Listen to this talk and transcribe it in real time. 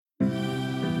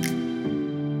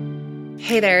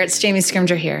Hey there, it's Jamie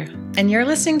Scrimger here, and you're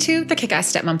listening to the Q+A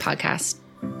Stepmom podcast.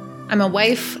 I'm a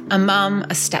wife, a mom, a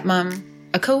stepmom,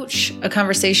 a coach, a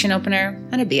conversation opener,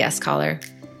 and a BS caller.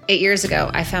 8 years ago,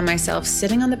 I found myself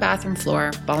sitting on the bathroom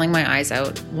floor, bawling my eyes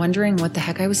out, wondering what the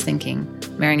heck I was thinking,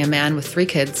 marrying a man with 3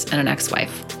 kids and an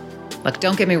ex-wife. Look,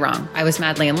 don't get me wrong, I was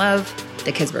madly in love,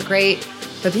 the kids were great,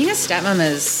 but being a stepmom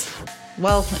is,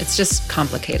 well, it's just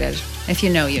complicated. If you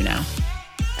know, you know.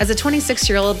 As a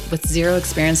 26-year-old with zero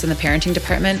experience in the parenting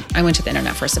department, I went to the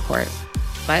internet for support.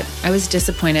 But I was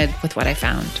disappointed with what I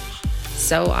found.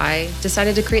 So I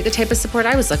decided to create the type of support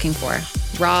I was looking for.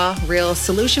 Raw, real,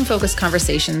 solution-focused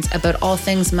conversations about all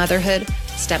things motherhood,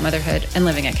 stepmotherhood, and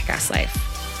living a kick-ass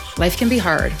life. Life can be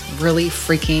hard, really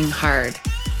freaking hard.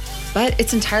 But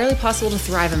it's entirely possible to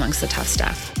thrive amongst the tough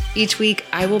stuff. Each week,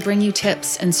 I will bring you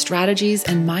tips and strategies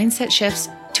and mindset shifts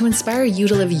to inspire you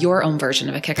to live your own version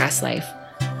of a kick-ass life,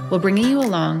 while bringing you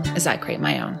along as I create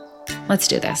my own. Let's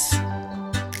do this.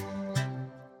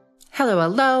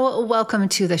 Hello. Welcome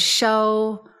to the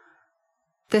show.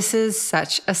 This is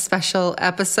such a special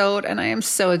episode, and I am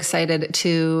so excited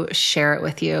to share it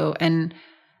with you and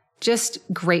just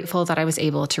grateful that I was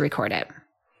able to record it.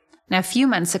 Now, a few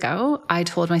months ago, I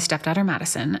told my stepdaughter,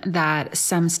 Madison, that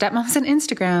some stepmoms on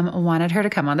Instagram wanted her to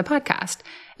come on the podcast.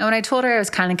 And when I told her, I was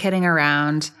kind of kidding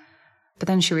around, but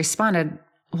then she responded,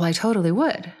 well, I totally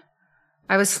would.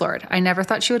 I was floored. I never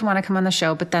thought she would want to come on the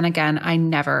show, but then again, I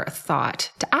never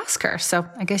thought to ask her. So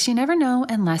I guess you never know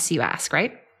unless you ask,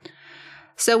 right?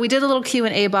 So we did a little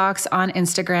Q&A box on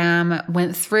Instagram,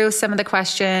 went through some of the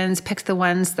questions, picked the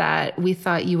ones that we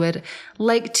thought you would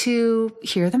like to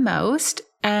hear the most.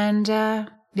 And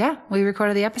we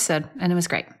recorded the episode and it was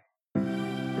great.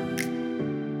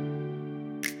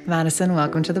 Madison,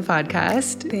 welcome to the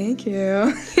podcast. Thank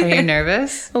you. Are you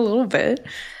nervous? A little bit.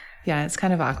 Yeah, it's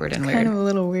kind of awkward and weird. Kind of a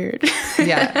little weird.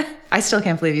 Yeah. I still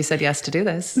can't believe you said yes to do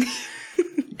this.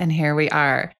 And here we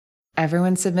are.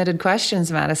 Everyone submitted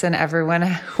questions, Madison. Everyone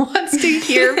wants to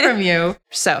hear from you.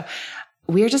 So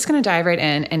we're just going to dive right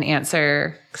in and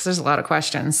answer, because there's a lot of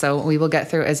questions. So we will get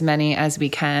through as many as we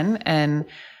can. And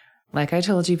like I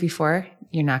told you before,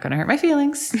 you're not going to hurt my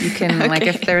feelings. You can, okay. Like,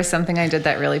 if there was something I did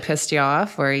that really pissed you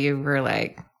off, or you were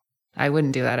like, I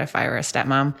wouldn't do that if I were a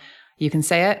stepmom, you can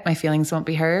say it. My feelings won't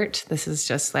be hurt. This is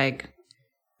just like,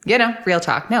 real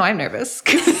talk. No, I'm nervous.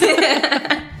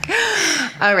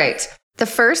 All right. The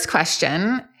first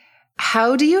question,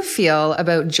 how do you feel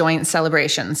about joint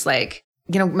celebrations? Like,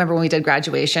 remember when we did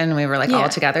graduation, we were like all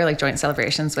together, like joint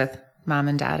celebrations with mom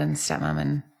and dad and stepmom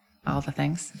and all the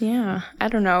things? Yeah. I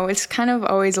don't know. It's kind of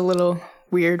always a little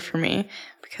weird for me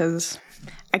because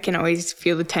I can always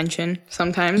feel the tension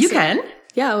sometimes. You can?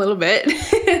 Yeah, a little bit.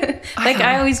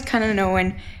 I always kind of know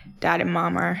when dad and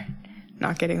mom are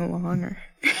not getting along, or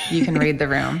you can read the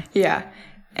room. Yeah.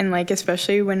 And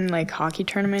especially when hockey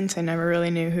tournaments, I never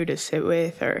really knew who to sit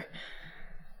with, or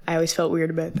I always felt weird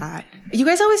about that. You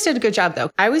guys always did a good job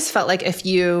though. I always felt like if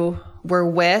you were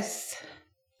with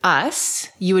us,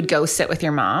 you would go sit with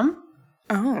your mom.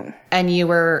 Oh. And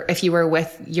if you were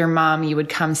with your mom, you would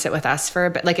come sit with us for a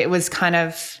bit. It was kind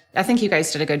of, I think you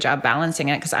guys did a good job balancing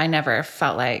it, because I never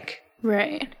felt like.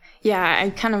 Right. Yeah, I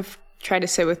kind of try to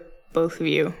sit with both of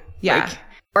you. Yeah.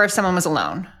 Or if someone was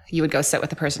alone, you would go sit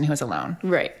with the person who was alone.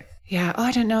 Right. Yeah. Oh,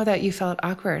 I didn't know that you felt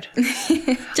awkward.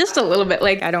 Just a little bit.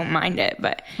 I don't mind it,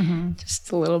 but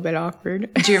just a little bit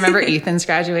awkward. Do you remember Ethan's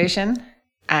graduation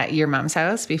at your mom's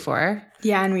house before?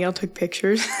 Yeah, and we all took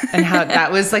pictures. And how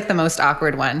that was the most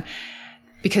awkward one,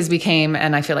 because we came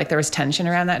and I feel like there was tension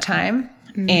around that time.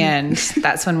 Mm-hmm. And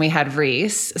that's when we had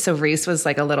Reese. So Reese was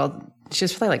she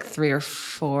was probably 3 or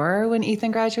 4 when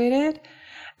Ethan graduated.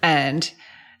 And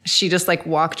she just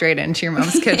walked right into your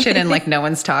mom's kitchen and no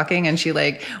one's talking. And she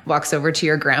walks over to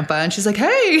your grandpa and she's like, hey,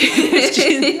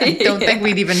 I don't think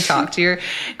we'd even talked to your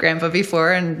grandpa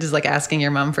before, and just asking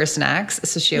your mom for snacks.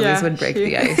 So she always would break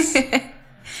the ice.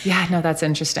 Yeah, no, that's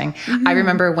interesting. Mm-hmm. I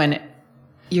remember when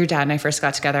your dad and I first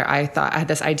got together, I had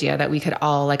this idea that we could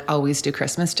all always do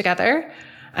Christmas together.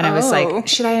 And I was like,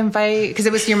 should I invite, because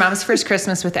it was your mom's first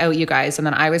Christmas without you guys. And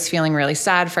then I was feeling really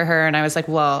sad for her. And I was like,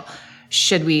 well,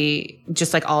 should we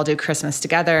just all do Christmas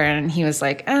together? And he was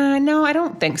like, no, I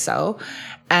don't think so.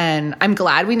 And I'm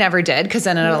glad we never did, because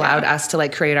then it allowed us to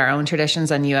create our own traditions,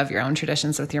 and you have your own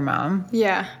traditions with your mom.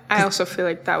 Yeah. I also feel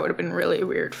like that would have been really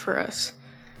weird for us.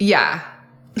 Yeah.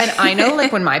 And I know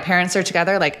when my parents are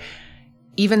together,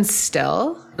 even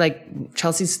still,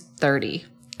 Chelsea's 30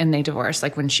 and they divorced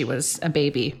when she was a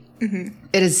baby. Mm-hmm.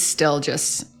 It is still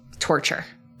just torture.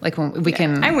 When we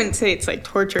can, I wouldn't say it's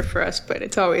torture for us, but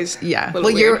it's always Well,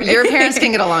 your parents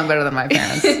can get along better than my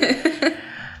parents.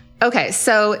 Okay,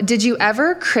 so did you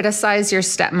ever criticize your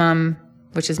stepmom,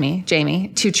 which is me, Jamie,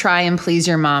 to try and please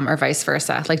your mom or vice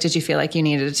versa? Like, did you feel like you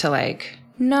needed to like...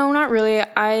 No, not really.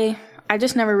 I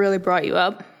just never really brought you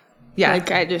up. Yeah. Like,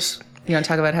 I just... You want to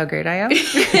talk about how great I am?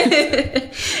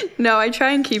 No, I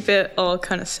try and keep it all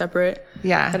kind of separate.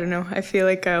 Yeah. I don't know. I feel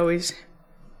like I always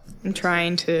am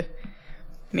trying to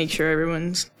make sure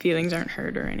everyone's feelings aren't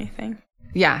hurt or anything.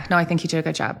 Yeah. No, I think you did a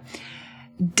good job.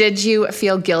 Did you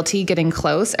feel guilty getting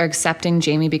close or accepting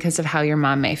Jamie because of how your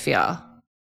mom may feel?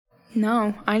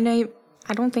 No, I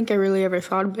don't think I really ever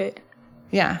thought of it.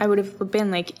 Yeah. I would have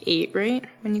been like 8, right,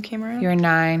 when you came around? You were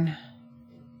 9.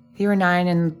 You were 9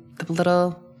 in the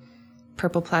little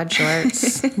purple plaid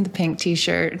shorts, the pink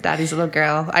t-shirt, daddy's little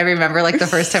girl. I remember like the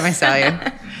first time I saw you.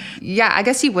 Yeah, I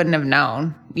guess you wouldn't have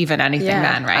known even anything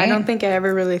then, right? I don't think I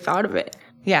ever really thought of it.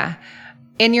 Yeah.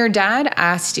 And your dad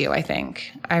asked you, I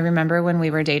think. I remember when we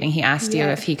were dating, he asked you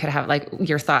if he could have like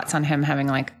your thoughts on him having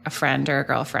like a friend or a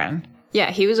girlfriend.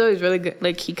 Yeah, he was always really good.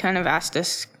 Like, he kind of asked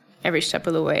us every step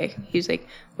of the way. He was like,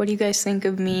 what do you guys think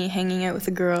of me hanging out with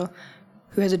a girl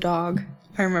who has a dog?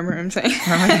 I remember him saying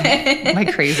my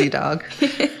crazy dog.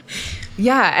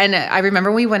 Yeah, and I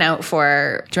remember we went out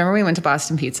for... Do you remember we went to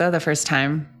Boston Pizza the first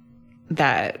time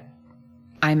that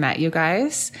I met you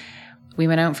guys? We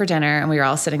went out for dinner and we were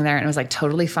all sitting there and it was like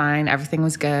totally fine. Everything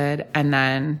was good. And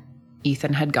then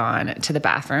Ethan had gone to the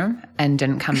bathroom and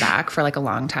didn't come back for like a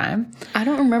long time. I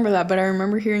don't remember that, but I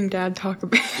remember hearing Dad talk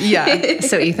about it. Yeah.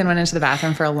 So Ethan went into the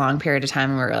bathroom for a long period of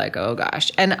time and we were like, oh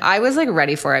gosh. And I was like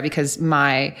ready for it because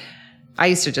I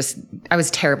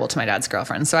was terrible to my dad's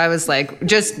girlfriend. So I was like,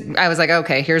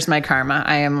 okay, here's my karma.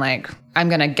 I'm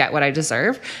going to get what I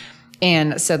deserve.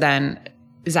 And so then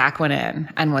Zach went in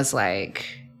and was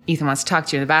like, Ethan wants to talk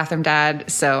to you in the bathroom, Dad.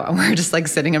 So we're just like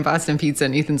sitting in Boston Pizza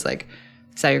and Ethan's like,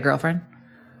 is that your girlfriend?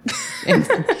 And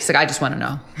he's like, I just want to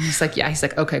know. And he's like, yeah. He's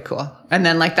like, okay, cool. And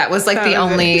then like, that was like the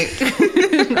only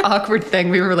awkward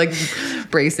thing. We were like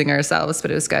bracing ourselves,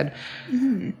 but it was good.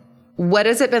 Mm-hmm. What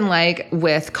has it been like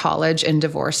with college and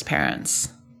divorced parents?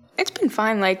 It's been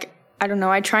fine. Like, I don't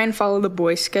know. I try and follow the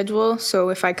boys' schedule. So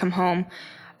if I come home,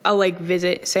 I'll like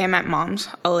visit, say I'm at mom's,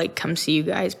 I'll like come see you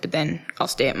guys, but then I'll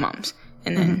stay at mom's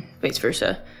and then vice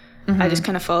versa. Mm-hmm. I just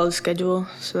kind of follow the schedule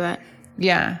so that.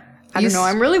 Yeah. I don't know.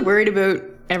 I'm really worried about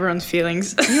everyone's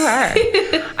feelings. You are.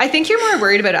 I think you're more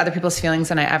worried about other people's feelings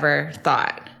than I ever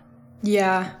thought.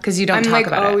 Yeah. Because you don't talk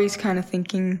about it. I'm like always kind of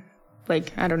thinking,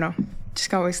 like, I don't know,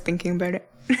 just always thinking about it.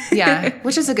 Yeah,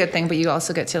 which is a good thing, but you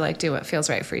also get to like do what feels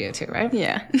right for you too, right?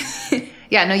 Yeah.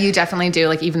 Yeah, no, you definitely do.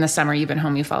 Like even the summer you've been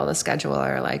home, you follow the schedule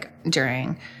or like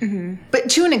during. Mm-hmm. But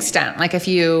to an extent, like if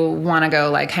you want to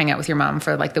go like hang out with your mom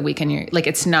for like the weekend, you're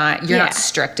not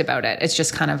strict about it. It's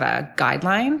just kind of a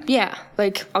guideline. Yeah,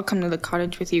 like I'll come to the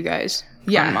cottage with you guys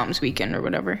on mom's weekend or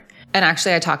whatever. And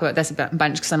actually I talk about this a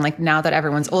bunch because I'm like, now that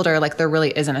everyone's older, like there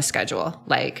really isn't a schedule.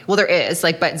 Like, well, there is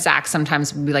like, but Zach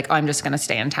sometimes would be like, oh, I'm just going to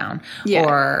stay in town. Yeah.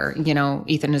 Or,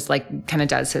 Ethan is like, kind of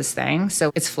does his thing.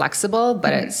 So it's flexible,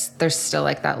 but there's still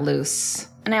like that loose.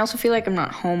 And I also feel like I'm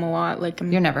not home a lot. Like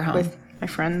you're never home. With my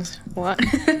friends a lot.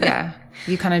 Yeah.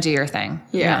 You kind of do your thing.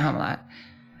 Yeah. You're not home a lot.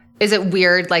 Is it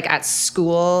weird, like at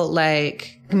school,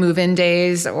 like move-in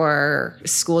days or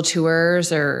school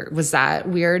tours, or was that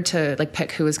weird to like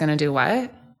pick who was going to do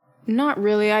what? Not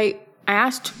really. I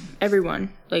asked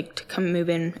everyone like to come move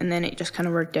in, and then it just kind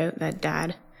of worked out that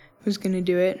Dad was going to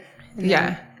do it. And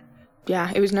then,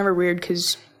 it was never weird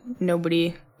because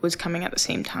nobody was coming at the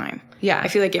same time. Yeah. I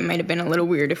feel like it might have been a little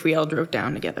weird if we all drove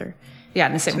down together. Yeah,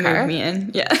 in the same car. Move me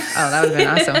in. Yeah. Oh, that would have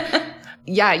been awesome.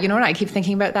 Yeah, you know what I keep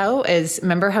thinking about though is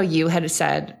remember how you had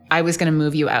said I was going to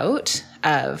move you out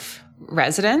of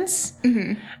residence?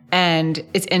 Mm-hmm. And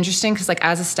it's interesting because like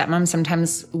as a stepmom,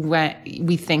 sometimes when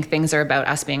we think things are about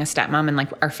us being a stepmom and like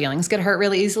our feelings get hurt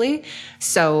really easily.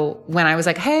 So when I was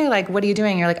like, hey, like, what are you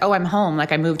doing? You're like, oh, I'm home.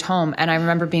 Like I moved home. And I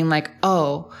remember being like,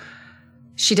 oh,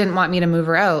 she didn't want me to move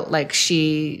her out. Like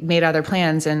she made other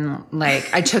plans and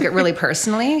like I took it really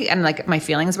personally and like my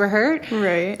feelings were hurt.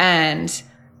 Right. And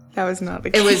that was not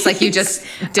the case. It was like you just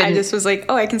didn't. I just was like,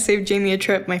 oh, I can save Jamie a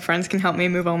trip. My friends can help me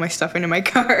move all my stuff into my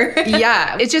car.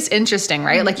 Yeah. It's just interesting,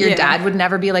 right? Like your dad would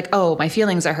never be like, oh, my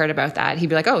feelings are hurt about that. He'd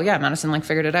be like, oh, yeah, Madison like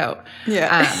figured it out.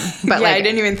 Yeah. But yeah, like, I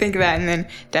didn't even think of that. And then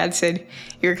Dad said,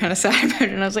 you were kind of sad about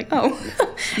it. And I was like, oh,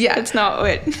 yeah, that's not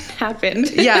what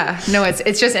happened. Yeah. No,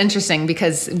 it's just interesting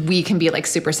because we can be like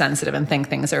super sensitive and think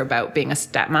things are about being a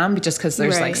stepmom just because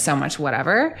there's like so much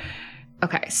whatever.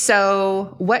 Okay,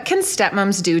 so what can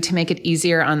stepmoms do to make it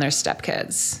easier on their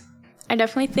stepkids? I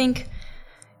definitely think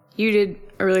you did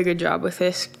a really good job with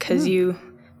this because you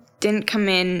didn't come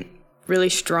in really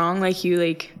strong. Like you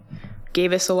like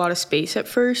gave us a lot of space at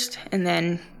first, and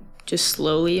then just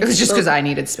slowly. It was just because I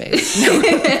needed space.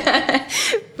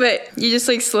 But you just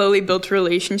like slowly built a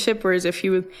relationship, whereas if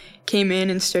you came in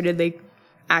and started like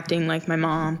acting like my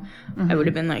mom, I would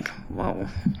have been like, whoa.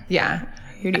 Yeah.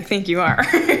 Who do you think you are?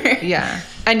 Yeah.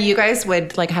 And you guys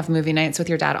would like have movie nights with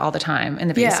your dad all the time in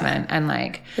the basement. And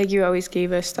like you always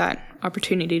gave us that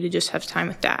opportunity to just have time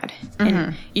with dad.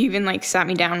 And you even like sat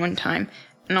me down one time,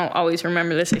 and I'll always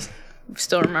remember this. I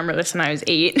still remember this when I was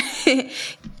 8.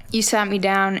 You sat me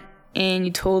down and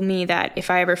you told me that if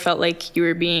I ever felt like you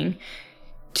were being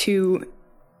too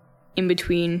in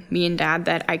between me and dad,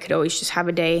 that I could always just have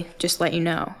a day, just let you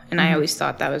know. And I always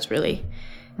thought that was really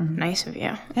nice of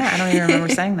you. Yeah, I don't even remember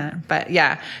saying that. But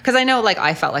yeah, because I know like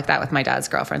I felt like that with my dad's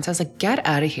girlfriend. So I was like, get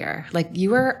out of here. Like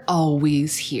you were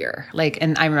always here. Like,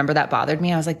 and I remember that bothered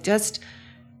me. I was like, just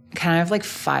can I have like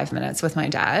 5 minutes with my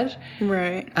dad?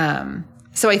 Right.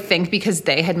 So I think because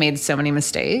they had made so many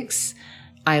mistakes,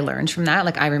 I learned from that.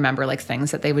 Like I remember like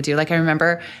things that they would do. Like I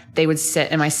remember they would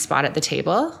sit in my spot at the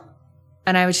table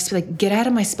and I would just be like, get out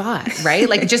of my spot. Right.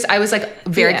 Like just, I was like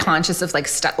very conscious of like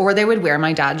stuff, or they would wear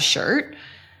my dad's shirt.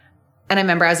 And I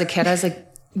remember as a kid, I was like,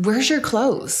 where's your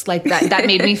clothes? Like that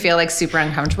made me feel like super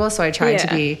uncomfortable. So I tried to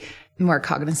be more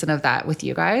cognizant of that with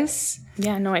you guys.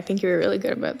 Yeah, no, I think you were really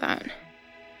good about that.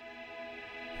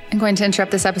 I'm going to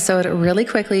interrupt this episode really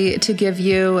quickly to give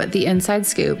you the inside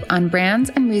scoop on brands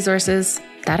and resources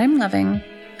that I'm loving,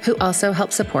 who also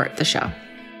help support the show.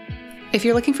 If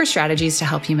you're looking for strategies to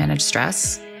help you manage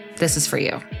stress, this is for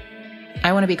you.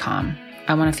 I want to be calm.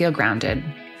 I want to feel grounded,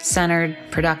 centered,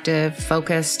 productive,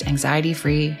 focused,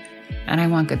 anxiety-free, and I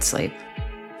want good sleep.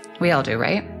 We all do,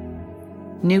 right?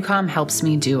 NuCalm helps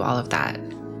me do all of that.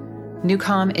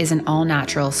 NuCalm is an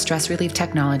all-natural stress relief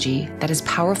technology that is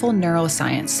powerful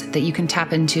neuroscience that you can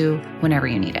tap into whenever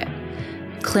you need it.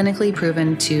 Clinically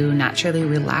proven to naturally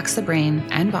relax the brain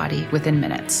and body within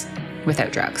minutes,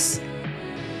 without drugs.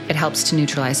 It helps to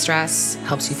neutralize stress,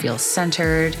 helps you feel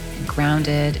centered, and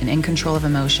grounded, and in control of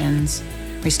emotions,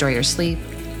 restore your sleep,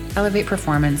 elevate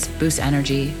performance, boost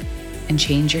energy, and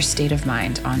change your state of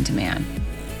mind on demand.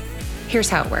 Here's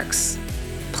how it works.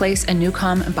 Place a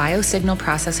NuCalm biosignal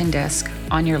processing disc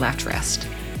on your left wrist.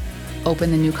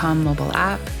 Open the NuCalm mobile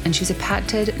app and choose a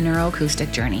patented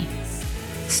neuroacoustic journey.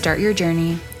 Start your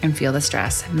journey and feel the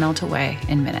stress melt away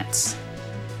in minutes.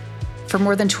 For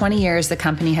more than 20 years, the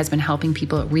company has been helping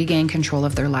people regain control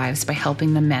of their lives by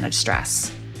helping them manage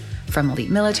stress. From elite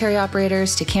military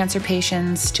operators to cancer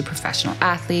patients to professional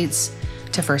athletes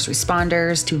to first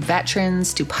responders to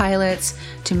veterans to pilots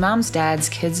to moms, dads,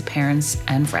 kids, parents,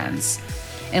 and friends.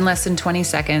 In less than 20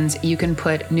 seconds, you can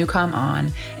put NuCalm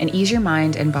on and ease your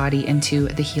mind and body into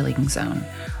the healing zone,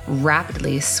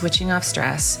 rapidly switching off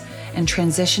stress and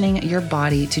transitioning your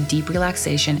body to deep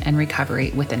relaxation and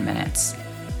recovery within minutes.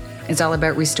 It's all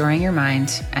about restoring your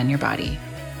mind and your body.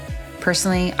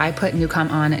 Personally, I put NuCalm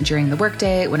on during the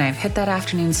workday when I've hit that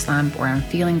afternoon slump or I'm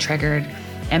feeling triggered,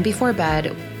 and before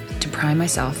bed to prime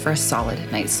myself for a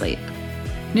solid night's sleep.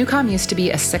 NuCalm used to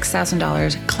be a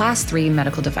 $6,000 Class 3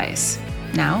 medical device.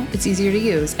 Now it's easier to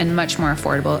use and much more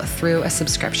affordable through a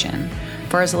subscription.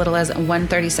 For as little as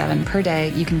 $137 per day,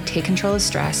 you can take control of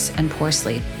stress and poor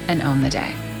sleep and own the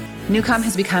day. NuCalm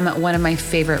has become one of my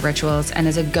favorite rituals and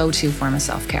is a go-to form of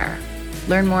self-care.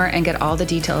 Learn more and get all the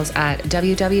details at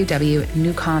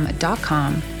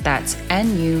www.nucalm.com. That's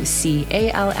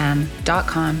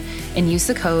NuCalm.com and use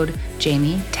the code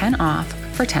Jamie10OFF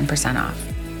for 10% off.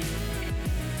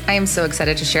 I am so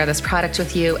excited to share this product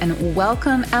with you and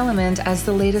welcome Element as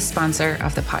the latest sponsor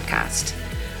of the podcast.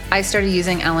 I started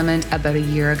using Element about a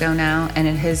year ago now, and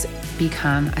it has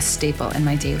become a staple in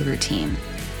my daily routine.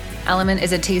 Element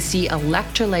is a tasty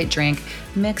electrolyte drink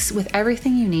mixed with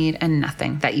everything you need and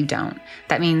nothing that you don't.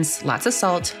 That means lots of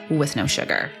salt with no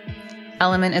sugar.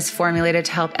 Element is formulated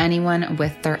to help anyone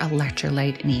with their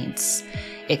electrolyte needs.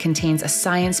 It contains a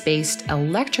science-based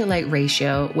electrolyte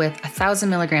ratio with 1,000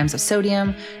 milligrams of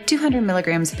sodium, 200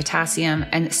 milligrams of potassium,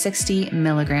 and 60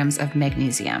 milligrams of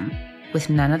magnesium. With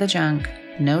none of the junk,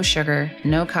 no sugar,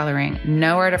 no coloring,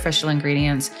 no artificial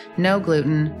ingredients, no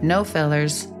gluten, no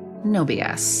fillers, no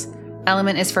BS.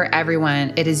 Element is for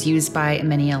everyone. It is used by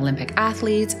many Olympic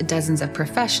athletes, dozens of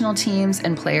professional teams,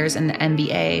 and players in the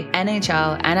NBA,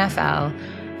 NHL, NFL,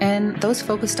 and those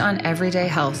focused on everyday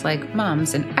health like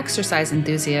moms and exercise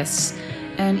enthusiasts,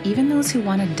 and even those who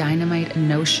want a dynamite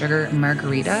no-sugar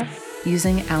margarita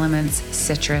using Element's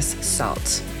citrus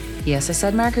salt. Yes, I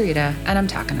said margarita, and I'm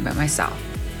talking about myself.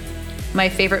 My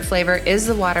favorite flavor is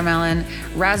the watermelon,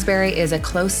 raspberry is a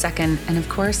close second, and of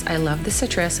course, I love the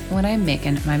citrus when I'm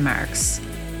making my marks.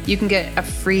 You can get a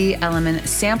free Element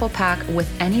sample pack with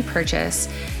any purchase,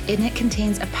 and it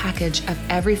contains a package of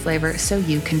every flavor so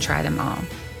you can try them all.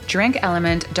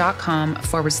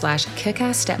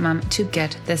 drinkelement.com/kickassstepmom to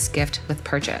get this gift with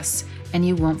purchase, and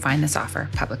you won't find this offer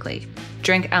publicly.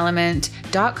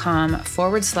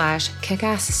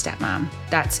 drinkelement.com/kickassstepmom.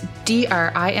 That's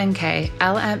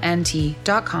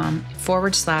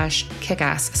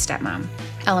drinklmnt.com/kickassstepmom.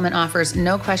 Element offers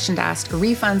no questions asked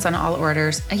refunds on all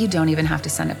orders, and you don't even have to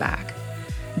send it back.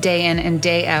 Day in and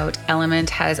day out,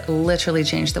 Element has literally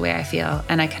changed the way I feel,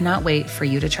 and I cannot wait for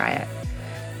you to try it.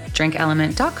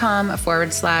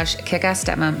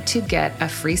 drinkelement.com/kickassstepmom to get a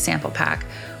free sample pack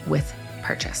with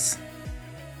purchase.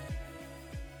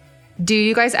 Do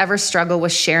you guys ever struggle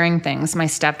with sharing things my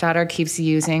stepdaughter keeps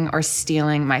using or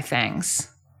stealing my things?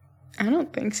 I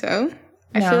don't think so.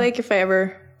 No. I feel like if I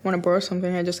ever want to borrow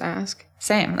something, I just ask.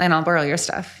 Same. And I'll borrow your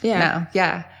stuff. Yeah. No.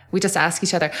 Yeah. We just ask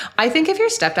each other. I think if your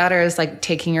stepdaughter is like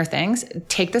taking your things,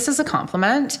 take this as a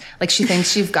compliment. Like she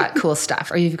thinks you've got cool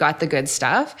stuff or you've got the good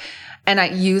stuff. And I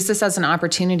use this as an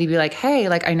opportunity to be like, hey,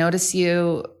 like I noticed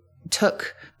you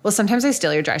took, well, sometimes I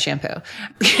steal your dry shampoo.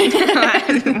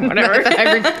 Whatever.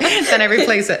 then I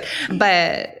replace it.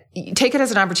 But take it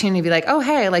as an opportunity to be like, oh,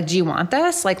 hey, like, do you want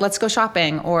this? Like, let's go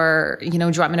shopping. Or, you know,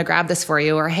 do you want me to grab this for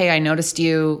you? Or, hey, I noticed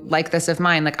you like this of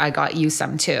mine. Like, I got you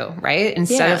some too, right?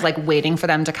 Instead of like waiting for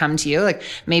them to come to you. Like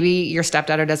maybe your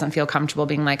stepdaughter doesn't feel comfortable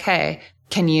being like, hey,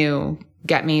 can you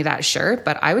get me that shirt?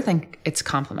 But I would think it's a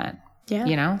compliment. Yeah.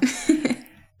 You know?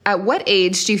 At what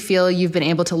age do you feel you've been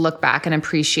able to look back and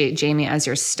appreciate Jamie as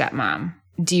your stepmom?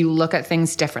 Do you look at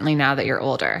things differently now that you're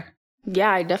older? Yeah,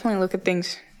 I definitely look at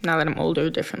things now that I'm older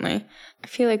differently. I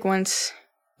feel like once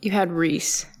you had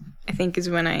Reese, I think is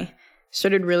when I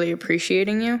started really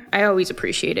appreciating you. I always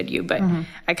appreciated you, but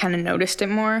I kind of noticed it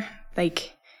more.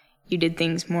 Like you did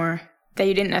things more that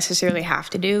you didn't necessarily have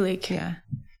to do. Like, yeah.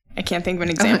 I can't think of an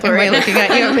example Am right I now. looking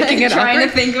at you, making it trying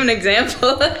awkward? to think of an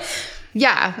example.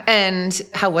 Yeah. And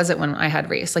how was it when I had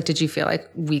Reese? Like, did you feel like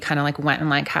we kind of like went and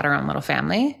like had our own little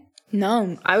family?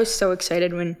 No, I was so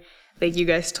excited when like you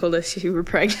guys told us you were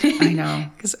pregnant. I know.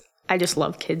 Because I just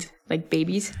love kids, like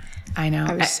babies. I know.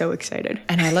 I was so excited.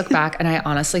 And I look back and I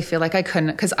honestly feel like I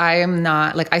couldn't, because I am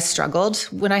not, like I struggled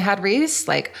when I had Reese.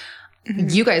 Like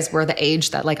you guys were the age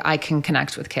that like I can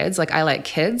connect with kids. Like I like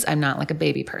kids. I'm not like a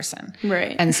baby person.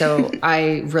 Right. And so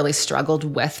I really struggled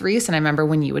with Reese. And I remember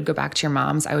when you would go back to your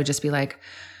mom's, I would just be like,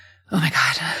 oh my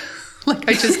God. Like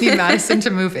I just need Madison to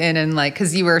move in and like,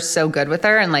 cause you were so good with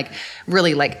her and like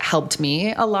really like helped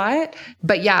me a lot.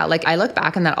 But yeah, like I look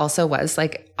back and that also was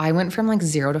like, I went from like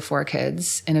 0 to 4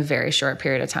 kids in a very short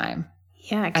period of time.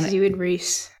 Yeah. Cause you would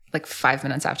Reese. Like 5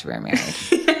 minutes after we were married.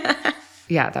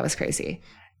 Yeah, that was crazy.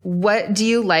 What do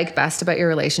you like best about your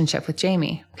relationship with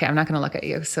Jamie? Okay, I'm not going to look at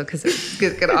you, so because it's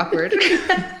get awkward. Okay,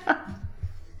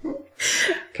 I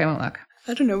won't look.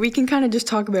 I don't know. We can kind of just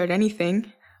talk about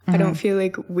anything. I don't feel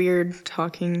like weird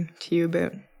talking to you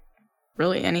about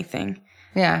really anything.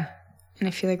 Yeah. And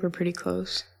I feel like we're pretty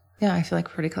close. Yeah, I feel like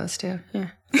we're pretty close too.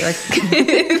 Yeah.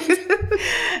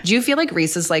 Do you feel like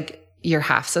Reese is like your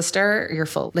half sister, your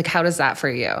full? Like, how does that for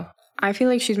you? I feel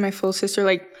like she's my full sister.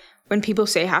 Like when people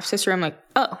say half sister, I'm like,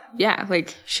 oh yeah,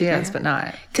 like She is, but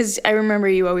not. Because I remember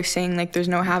you always saying like, there's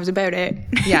no halves about it.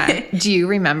 Yeah. Do you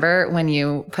remember when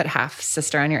you put half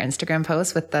sister on your Instagram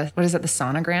post with the, what is it, the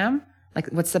sonogram? Like,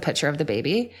 what's the picture of the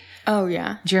baby? Oh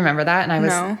yeah. Do you remember that? And I was,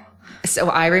 No. So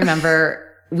I remember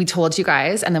we told you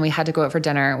guys, and then we had to go out for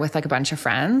dinner with like a bunch of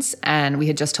friends, and we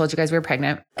had just told you guys we were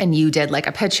pregnant, and you did like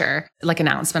a picture, like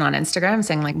announcement on Instagram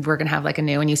saying like, we're going to have like a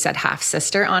new, and you said half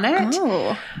sister on it.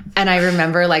 Oh. And I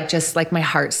remember like, just like my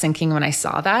heart sinking when I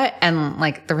saw that. And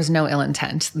like, there was no ill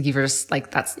intent. You were just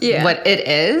like, that's what it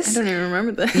is. I don't even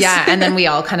remember this. Yeah. And then we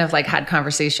all kind of like had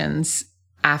conversations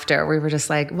after. We were just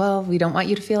like, well, we don't want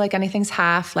you to feel like anything's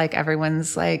half, like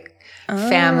everyone's like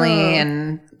family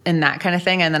and that kind of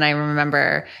thing. And then I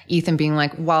remember Ethan being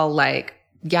like, well, like,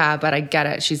 yeah, but I get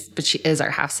it. But she is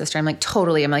our half sister. I'm like,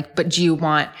 totally. I'm like, but do you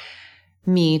want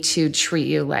me to treat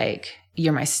you like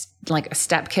you're my, like a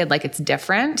step kid, like it's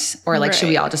different? Or like, should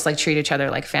we all just like treat each other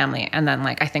like family? And then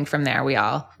like, I think from there we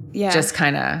all just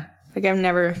kind of. Like I've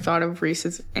never thought of Reese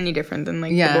as any different than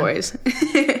like the boys.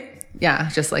 Yeah,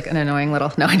 just like an annoying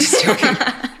little, no, I'm just joking.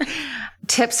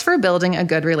 Tips for building a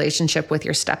good relationship with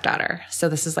your stepdaughter. So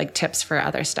this is like tips for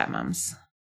other stepmoms.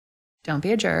 Don't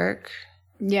be a jerk.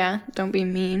 Yeah, don't be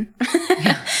mean.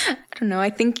 I don't know. I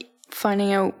think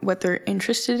finding out what they're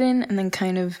interested in and then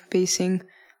kind of basing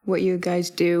what you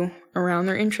guys do around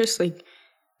their interests. Like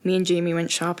me and Jamie went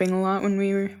shopping a lot when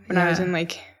I was in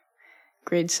like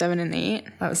grade 7 and 8.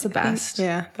 That was the best.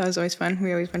 Yeah, that was always fun.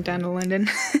 We always went down to London.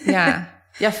 Yeah.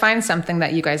 Yeah, find something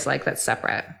that you guys like that's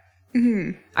separate.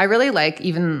 Mm-hmm. I really like,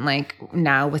 even like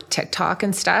now with TikTok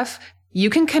and stuff, you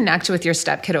can connect with your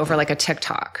stepkid over like a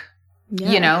TikTok.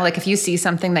 Yeah. You know, like if you see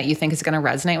something that you think is going to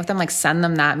resonate with them, like send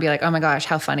them that and be like, oh my gosh,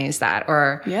 how funny is that?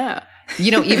 Or, yeah.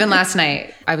 You know, even last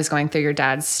night I was going through your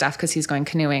dad's stuff because he's going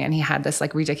canoeing and he had this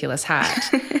like ridiculous hat.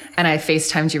 And I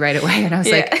FaceTimed you right away and I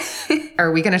was like,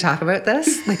 are we going to talk about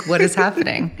this? Like, what is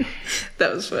happening?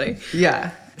 That was funny.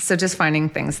 Yeah. So just finding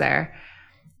things there.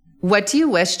 What do you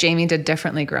wish Jamie did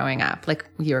differently growing up? Like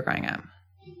you were growing up?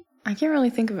 I can't really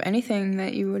think of anything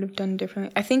that you would have done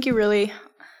differently. I think you really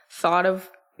thought of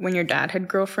when your dad had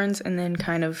girlfriends and then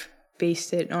kind of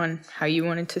based it on how you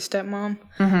wanted to stepmom.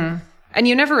 Mm-hmm. And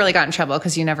you never really got in trouble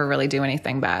because you never really do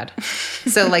anything bad.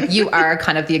 So like you are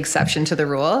kind of the exception to the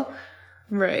rule.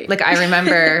 Right. Like I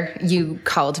remember you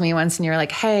called me once and you were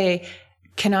like, hey,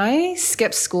 can I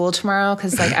skip school tomorrow?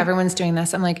 Because like everyone's doing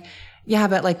this. I'm like, yeah,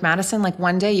 but like Madison, like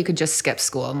one day you could just skip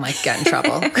school and like get in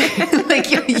trouble.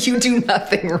 Like you do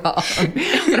nothing wrong.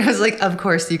 But I was like, of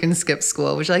course you can skip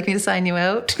school. Would you like me to sign you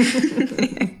out?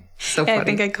 So funny. I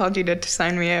think I called you to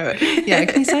sign me out. Yeah,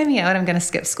 can you sign me out? I'm going to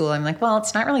skip school. I'm like, well,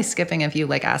 it's not really skipping if you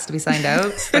like asked to be signed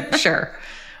out. But sure,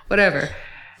 whatever.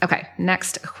 Okay,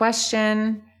 next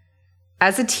question.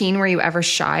 As a teen, were you ever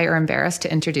shy or embarrassed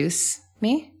to introduce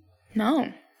me?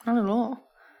 No, not at all.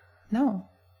 No.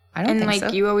 I don't think so.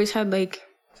 And, you always had,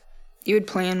 you would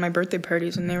plan my birthday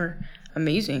parties, and they were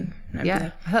amazing.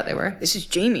 Yeah, I thought they were. This is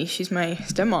Jamie. She's my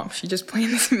stepmom. She just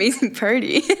planned this amazing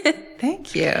party.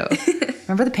 Thank you.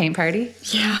 Remember the paint party?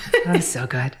 Yeah. That was so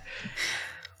good.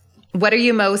 What are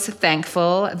you most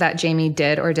thankful that Jamie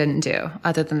did or didn't do,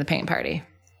 other than the paint party?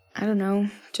 I don't know.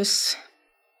 Just,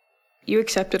 you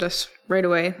accepted us right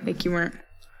away. Like, you weren't.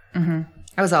 Mm-hmm.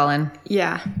 I was all in.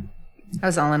 Yeah. I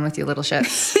was all in with you little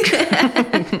shits.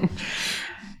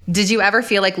 Did you ever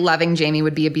feel like loving Jamie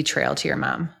would be a betrayal to your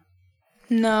mom?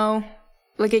 No.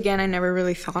 Again, I never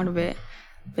really thought of it.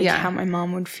 How my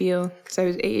mom would feel, because I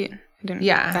was 8.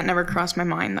 That never crossed my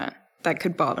mind that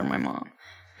could bother my mom.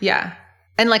 Yeah.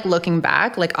 And looking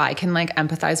back, I can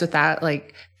empathize with that.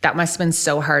 That must have been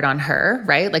so hard on her,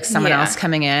 right? Someone else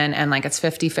coming in and it's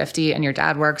 50-50 and your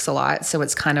dad works a lot. So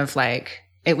it's kind of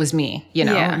it was me,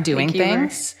 doing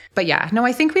things. But yeah, no,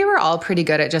 I think we were all pretty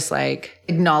good at just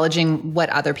acknowledging what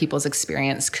other people's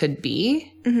experience could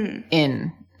be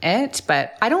in it.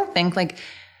 But I don't think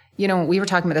we were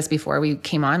talking about this before we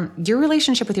came on. Your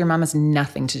relationship with your mom has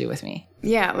nothing to do with me.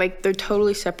 Yeah, they're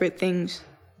totally separate things.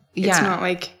 Yeah. It's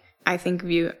not I think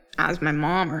of you as my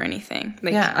mom or anything.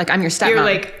 I'm your stepmom.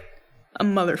 You're a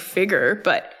mother figure,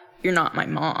 but you're not my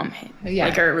mom.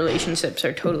 Yeah. Our relationships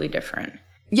are totally different.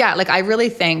 Yeah, I really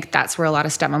think that's where a lot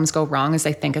of stepmoms go wrong is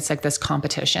they think it's this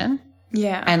competition.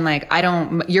 Yeah. And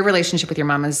your relationship with your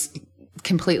mom is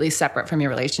completely separate from your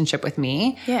relationship with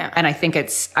me. Yeah. And I think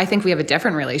we have a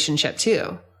different relationship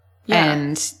too. Yeah.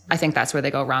 And I think that's where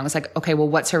they go wrong. It's okay, well,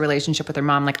 what's her relationship with her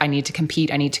mom? I need to compete.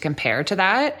 I need to compare to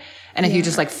that. And if you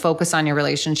just focus on your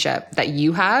relationship that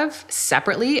you have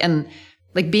separately and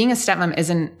being a stepmom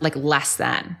isn't less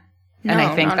than. No, and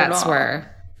I think that's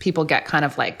where people get kind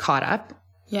of caught up.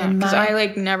 Yeah, because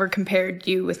I never compared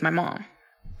you with my mom.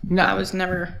 No. That was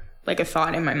never a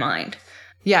thought in my mind.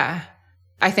 Yeah.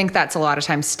 I think that's a lot of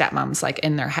times stepmoms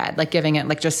in their head, giving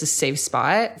it just a safe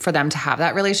spot for them to have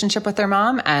that relationship with their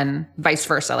mom and vice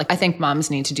versa. I think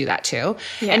moms need to do that too.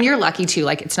 Yeah. And you're lucky too.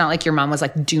 It's not like your mom was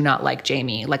do not like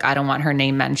Jamie. I don't want her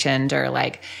name mentioned or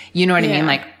you know what I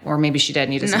mean? Or maybe she did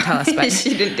and you just didn't tell us, but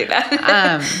she didn't do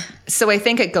that. So I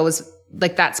think it goes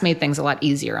that's made things a lot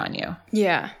easier on you.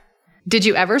 Yeah. Did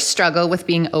you ever struggle with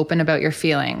being open about your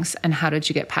feelings and how did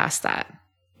you get past that?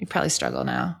 You probably struggle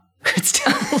now.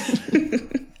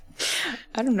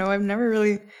 I don't know. I've never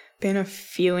really been a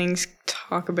feelings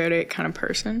talk about it kind of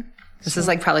person. This is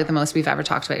probably the most we've ever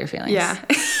talked about your feelings. Yeah.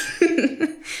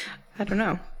 I don't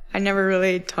know. I never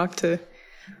really talked to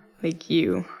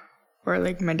you or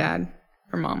my dad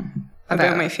or mom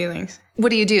about my feelings. What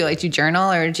do? Do you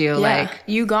journal or do you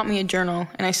You got me a journal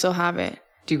and I still have it.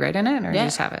 Do you write in it or do you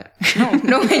just have it?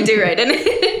 No, I do write in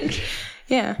it.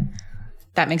 Yeah.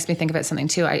 That makes me think about something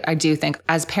too. I do think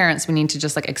as parents, we need to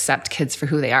just accept kids for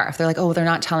who they are. If they're oh, they're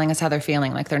not telling us how they're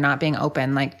feeling, they're not being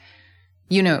open,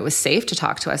 it was safe to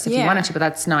talk to us if you wanted to, but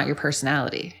that's not your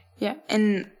personality. Yeah.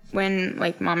 And when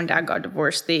mom and dad got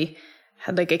divorced, they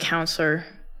had a counselor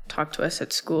talk to us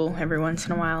at school every once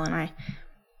in a while. And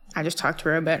I just talked to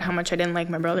her about how much I didn't like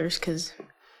my brothers because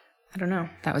I don't know.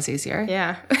 That was easier.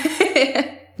 Yeah.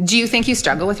 Do you think you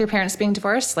struggle with your parents being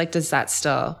divorced? Does that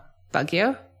still bug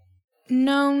you?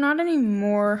 No, not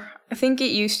anymore. I think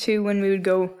it used to when we would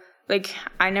go, like,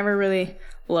 I never really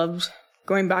loved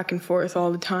going back and forth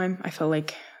all the time. I felt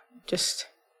like just...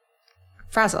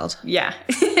 frazzled. Yeah.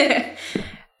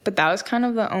 But that was kind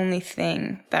of the only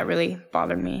thing that really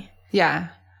bothered me. Yeah.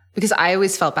 Because I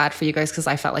always felt bad for you guys because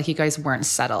I felt like you guys weren't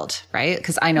settled, right?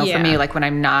 Because I know for me, like when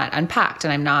I'm not unpacked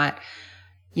and I'm not,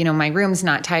 you know, my room's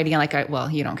not tidy. Like, well,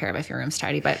 you don't care if your room's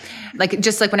tidy, but like,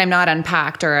 just like when I'm not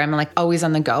unpacked or I'm like always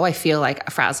on the go, I feel like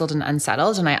frazzled and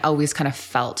unsettled. And I always kind of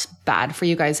felt bad for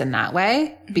you guys in that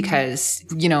way because,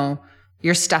 you know,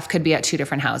 your stuff could be at 2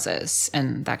 different houses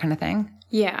and that kind of thing.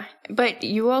 Yeah. But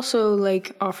you also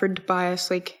like offered to buy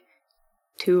us like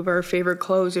 2 of our favorite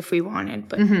clothes if we wanted.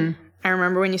 But I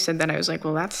remember when you said that, I was like,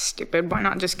 well, that's stupid. Why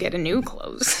not just get a new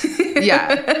clothes?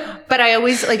 Yeah. But I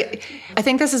always like, I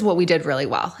think this is what we did really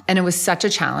well. And it was such a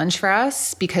challenge for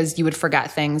us because you would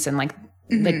forget things and like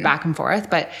back and forth.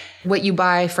 But what you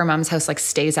buy for mom's house, like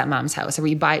stays at mom's house, or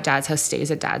what you buy at dad's house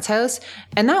stays at dad's house.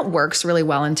 And that works really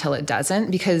well until it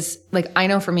doesn't. Because like, I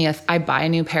know for me, if I buy a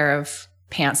new pair of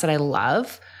pants that I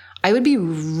love, I would be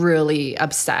really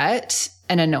upset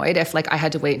and annoyed if like I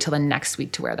had to wait until the next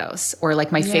week to wear those, or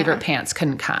like my favorite pants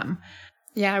couldn't come.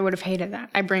 Yeah, I would have hated that.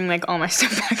 I bring like all my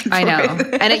stuff back and forth. I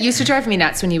know. And it used to drive me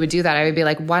nuts when you would do that. I would be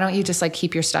like, why don't you just like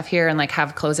keep your stuff here and like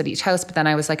have clothes at each house? But then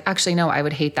I was like, actually, no, I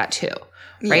would hate that too.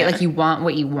 Right? Yeah. Like you want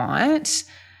what you want.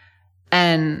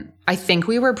 And I think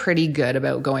we were pretty good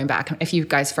about going back. If you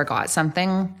guys forgot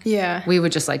something, we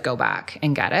would just like go back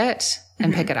and get it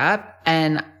and pick it up.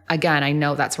 And again, I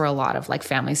know that's where a lot of like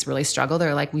families really struggle.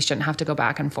 They're like, we shouldn't have to go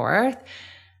back and forth.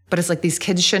 But it's like these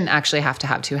kids shouldn't actually have to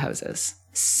have 2 houses.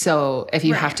 So if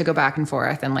you have to go back and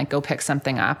forth and like go pick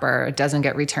something up or it doesn't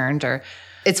get returned, or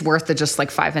it's worth the just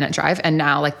like 5-minute drive. And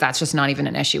now like that's just not even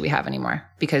an issue we have anymore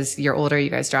because you're older, you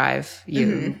guys drive,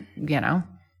 you know.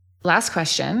 Last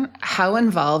question. How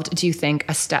involved do you think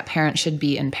a step parent should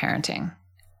be in parenting?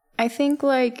 I think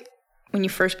like when you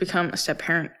first become a step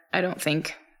parent, I don't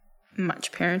think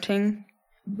much parenting.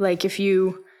 Like if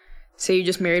you say you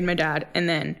just married my dad and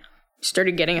then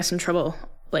started getting us in trouble,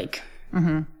 like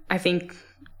I think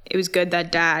it was good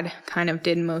that dad kind of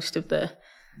did most of the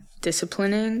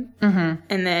disciplining.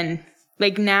 And then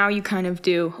like now you kind of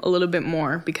do a little bit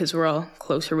more because we're all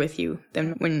closer with you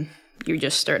than when you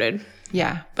just started.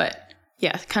 Yeah. But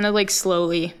yeah, kind of like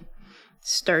slowly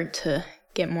start to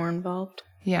get more involved.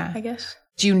 Yeah. I guess.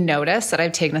 Do you notice that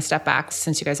I've taken a step back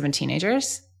since you guys have been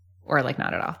teenagers? Or like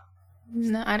not at all?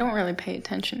 No, I don't really pay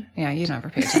attention. Yeah, you never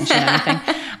pay attention to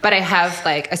anything. But I have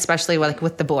like, especially like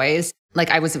with the boys,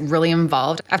 like I was really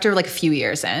involved after like a few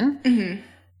years in.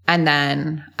 And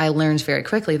then I learned very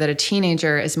quickly that a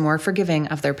teenager is more forgiving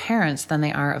of their parents than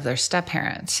they are of their step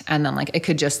parents. And then like it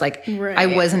could just like, I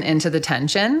wasn't into the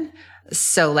tension.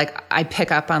 So like I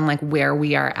pick up on like where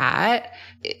we are at.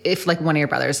 If like one of your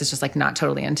brothers is just like not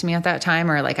totally into me at that time,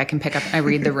 or like I can pick up, I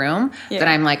read the room, then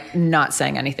I'm like not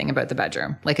saying anything about the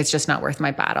bedroom. Like it's just not worth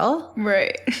my battle.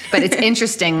 Right. But it's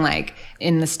interesting, like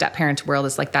in the step parent world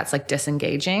is like, that's like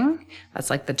disengaging.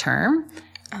 That's like the term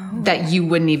that you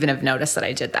wouldn't even have noticed that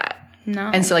I did that.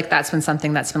 No. And so like, that's been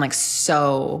something that's been like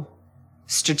so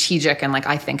strategic and like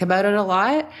I think about it a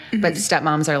lot. But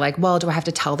stepmoms are like, well, do I have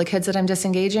to tell the kids that I'm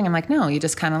disengaging? I'm like, no, you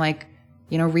just kind of like,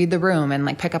 you know, read the room and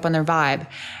like pick up on their vibe.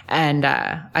 And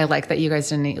I like that you guys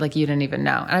didn't, like you didn't even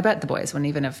know. And I bet the boys wouldn't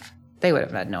even have, they would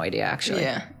have had no idea actually.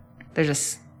 Yeah. They're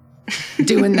just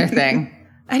doing their thing.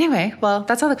 Anyway, well,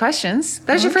 that's all the questions.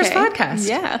 That was your first podcast.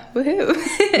 Yeah. Woohoo.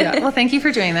 Yeah. Well, thank you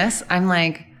for doing this. I'm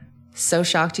like so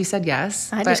shocked you said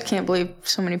yes. I just can't believe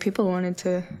so many people wanted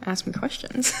to ask me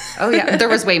questions. Oh yeah. There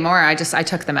was way more. I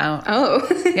took them out. Oh.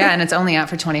 Yeah. And it's only out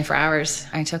for 24 hours.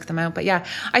 I took them out. But yeah,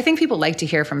 I think people like to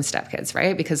hear from stepkids,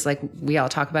 right? Because like we all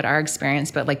talk about our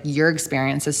experience, but like your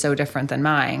experience is so different than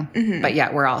mine. But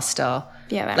yet we're all still,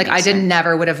 that like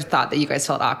never would have thought that you guys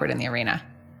felt awkward in the arena.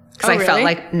 Because I felt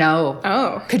like, no.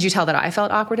 Oh. Could you tell that I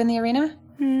felt awkward in the arena?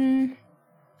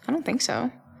 I don't think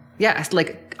so. Yeah.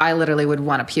 Like I literally would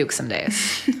want to puke some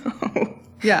days. No.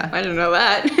 Yeah. I didn't know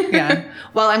that. Yeah.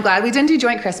 Well, I'm glad we didn't do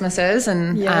joint Christmases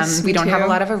and we don't have a too.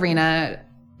 lot of arena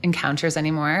encounters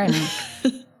anymore. And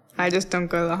I just don't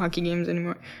go to the hockey games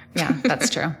anymore. Yeah, that's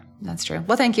true. That's true.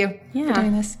 Well, thank you for Yeah.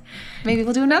 doing this. Maybe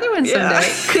we'll do another one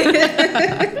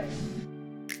someday.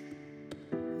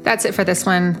 That's it for this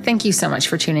one. Thank you so much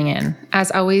for tuning in.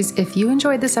 As always, if you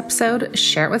enjoyed this episode,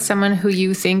 share it with someone who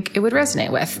you think it would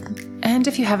resonate with. And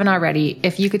if you haven't already,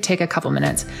 if you could take a couple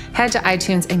minutes, head to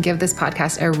iTunes and give this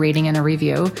podcast a rating and a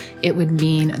review. It would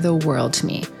mean the world to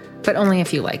me. But only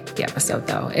if you like the episode,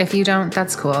 though. If you don't,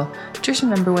 that's cool. Just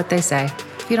remember what they say.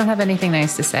 If you don't have anything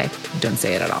nice to say, don't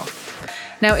say it at all.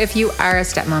 Now, if you are a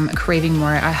stepmom craving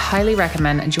more, I highly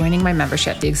recommend joining my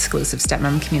membership, the exclusive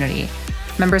Stepmom community.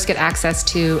 Members get access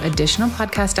to additional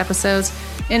podcast episodes,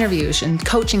 interviews and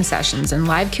coaching sessions and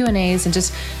live Q&As and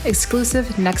just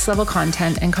exclusive next level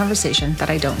content and conversation that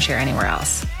I don't share anywhere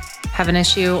else. Have an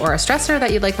issue or a stressor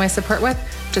that you'd like my support with?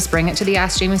 Just bring it to the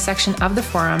Ask Jamie section of the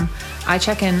forum. I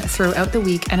check in throughout the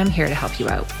week and I'm here to help you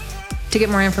out. To get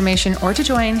more information or to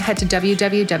join, head to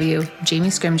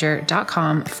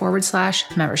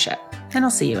www.jamiescrimger.com/membership, and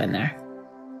I'll see you in there.